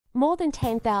More than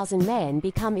 10,000 men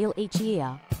become ill each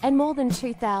year, and more than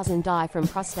 2,000 die from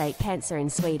prostate cancer in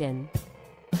Sweden.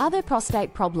 Other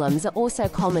prostate problems are also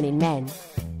common in men.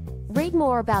 Read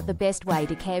more about the best way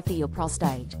to care for your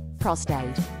prostate.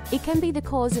 Prostate. It can be the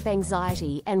cause of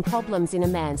anxiety and problems in a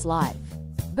man's life.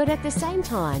 But at the same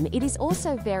time, it is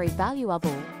also very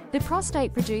valuable. The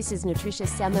prostate produces nutritious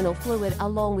seminal fluid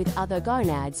along with other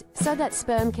gonads so that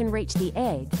sperm can reach the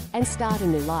egg and start a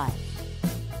new life.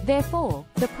 Therefore,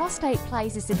 the prostate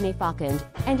plays a significant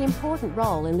and important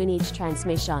role in lineage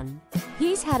transmission.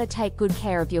 Here's how to take good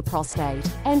care of your prostate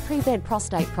and prevent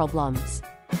prostate problems.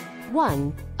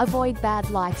 1. Avoid bad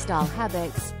lifestyle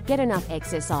habits. Get enough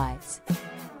exercise.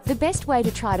 The best way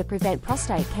to try to prevent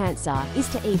prostate cancer is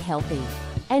to eat healthy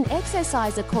and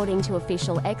exercise according to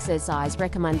official exercise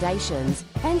recommendations,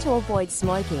 and to avoid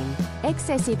smoking,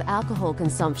 excessive alcohol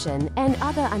consumption, and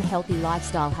other unhealthy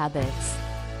lifestyle habits.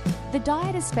 The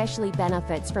diet especially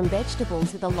benefits from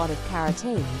vegetables with a lot of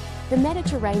carotene, the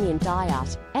Mediterranean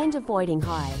diet, and avoiding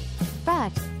high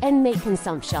fat and meat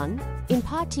consumption, in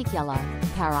particular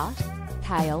carrot,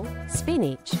 kale,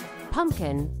 spinach,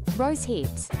 pumpkin, rose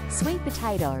hips, sweet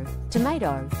potato,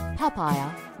 tomato,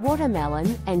 papaya,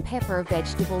 watermelon, and pepper are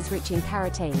vegetables rich in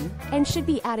carotene and should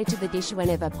be added to the dish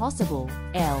whenever possible.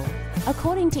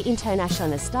 According to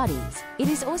international studies, it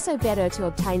is also better to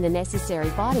obtain the necessary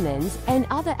vitamins and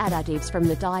other additives from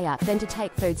the diet than to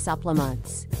take food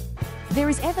supplements. There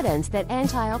is evidence that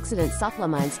antioxidant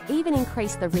supplements even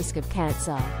increase the risk of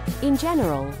cancer. In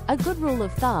general, a good rule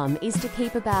of thumb is to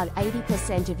keep about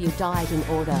 80% of your diet in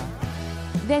order.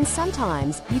 Then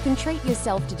sometimes you can treat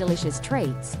yourself to delicious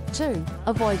treats. 2.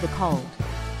 Avoid the cold.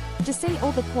 To see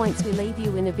all the points we leave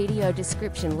you in the video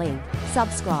description link,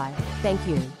 subscribe. Thank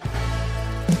you.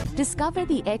 Discover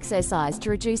the exercise to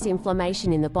reduce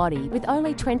inflammation in the body with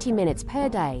only 20 minutes per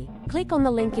day. Click on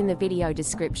the link in the video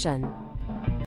description.